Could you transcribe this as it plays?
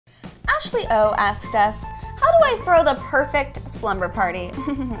Ashley O asked us, how do I throw the perfect slumber party?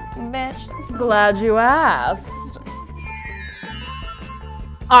 Bitch. Glad you asked.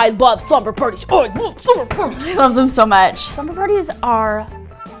 I love slumber parties. Oh, I love slumber parties. I love them so much. Slumber parties are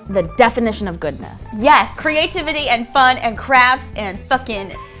the definition of goodness. Yes, creativity and fun and crafts and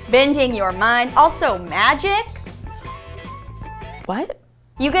fucking bending your mind. Also magic. What?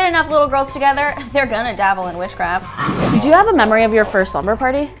 You get enough little girls together, they're gonna dabble in witchcraft. Do you have a memory of your first slumber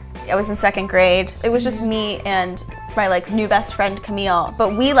party? I was in 2nd grade. It was just me and my new best friend Camille,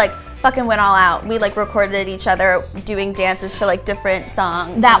 but we fucking went all out. We recorded each other doing dances to different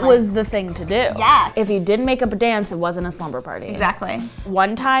songs. That was the thing to do. Yeah. If you didn't make up a dance, it wasn't a slumber party. Exactly.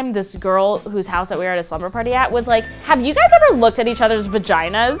 One time, this girl whose house that we were at a slumber party at was like, have you guys ever looked at each other's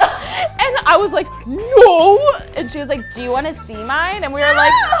vaginas? And I was like, no. And she was like, do you want to see mine? And we were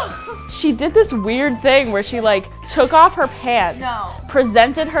like, she did this weird thing where she took off her pants,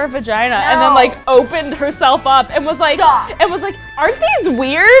 presented her vagina, and then opened herself up and was like, aren't these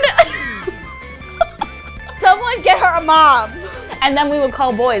weird? Someone get her a mom. And then we would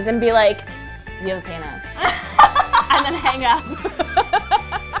call boys and be like, you have a penis. And then hang up.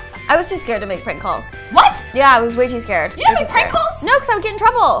 I was too scared to make prank calls. What? Yeah, I was way too scared. You didn't make prank calls? No, because I would get in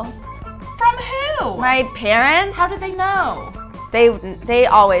trouble. From who? My parents. How did they know? They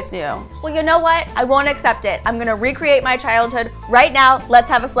always knew. Well, you know what? I won't accept it. I'm gonna recreate my childhood right now. Let's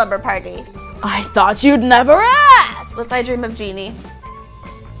have a slumber party. I thought you'd never ask. Let's I dream of Jeannie.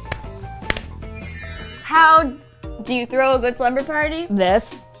 How do you throw a good slumber party?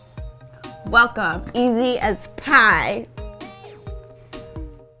 This. Welcome. Easy as pie.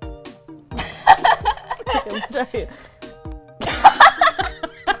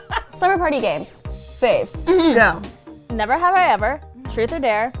 Slumber party games. Faves. Go. Never have I ever. Truth or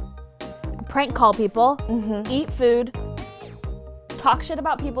dare. Prank call people. Eat food. Talk shit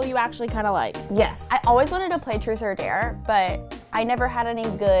about people you actually kind of like. Yes. I always wanted to play Truth or Dare, but I never had any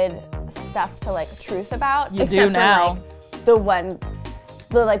good stuff to truth about. You do now. For, the one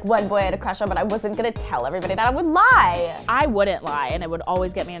boy I had a crush on, but I wasn't gonna tell everybody that. I would lie. I wouldn't lie, and it would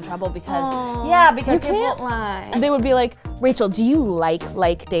always get me in trouble because, because you can't lie. They would be like, Rachel, do you like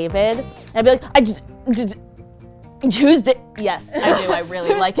David? And I'd be like, I just who's yes, I do. I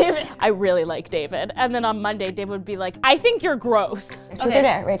really like David. I really like David. And then on Monday, David would be like, I think you're gross. Truth or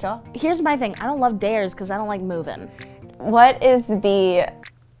dare, Rachel? Here's my thing. I don't love dares because I don't like moving. What is the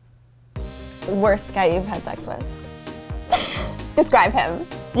worst guy you've had sex with? Describe him.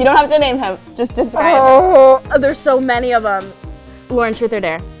 You don't have to name him. Just describe him. There's so many of them. Lauren, truth or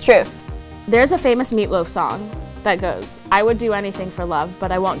dare? Truth. There's a famous Meatloaf song that goes, I would do anything for love,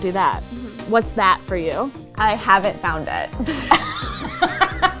 but I won't do that. What's that for you? I haven't found it.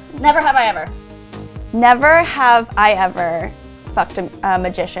 Never have I ever. Never have I ever fucked a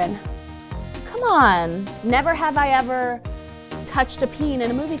magician. Come on. Never have I ever touched a peen in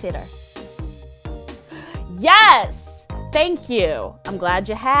a movie theater. Yes! Thank you. I'm glad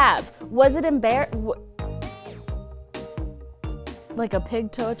you have. Was it like a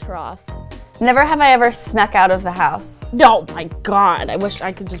pig to a trough? Never have I ever snuck out of the house. Oh my God, I wish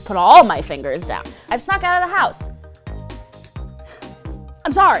I could just put all my fingers down. I've snuck out of the house.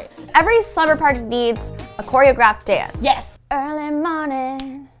 I'm sorry. Every slumber party needs a choreographed dance. Yes. Early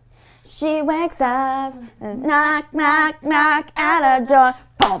morning, she wakes up, knock, knock, knock at a door,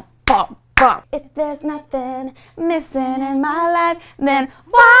 boom, boom, boom. If there's nothing missing in my life, then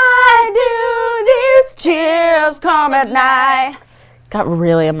why do these tears come at night? Got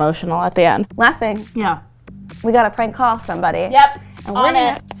really emotional at the end. Last thing. Yeah. We gotta prank call somebody. Yep. And on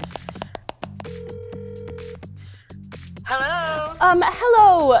it. Hello.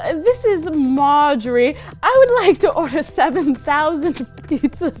 Hello. This is Marjorie. I would like to order 7,000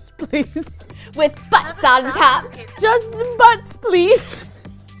 pizzas, please. With butts on top. Just the butts, please.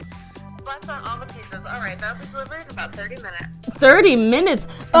 Butts on all the pizzas. All right, that'll be delivered in about 30 minutes. 30 minutes?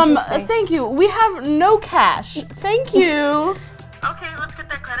 Thank you. We have no cash. Thank you. Okay, let's get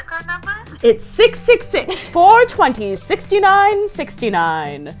that credit card number. It's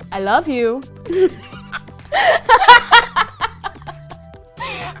 666-420-6969. I love you.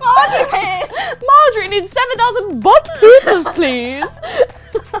 Marjorie needs 7,000 butt pizzas, please.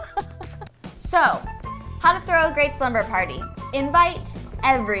 So, how to throw a great slumber party. Invite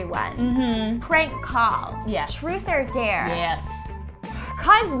everyone. Prank call. Yes. Truth or dare. Yes.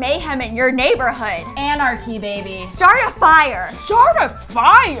 Cause mayhem in your neighborhood. Anarchy, baby. Start a fire. Start a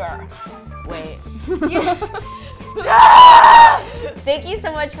fire. Wait. Thank you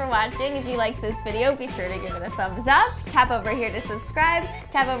so much for watching. If you liked this video, be sure to give it a thumbs up. Tap over here to subscribe.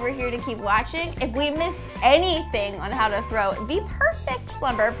 Tap over here to keep watching. If we missed anything on how to throw the perfect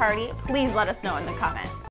slumber party, please let us know in the comments.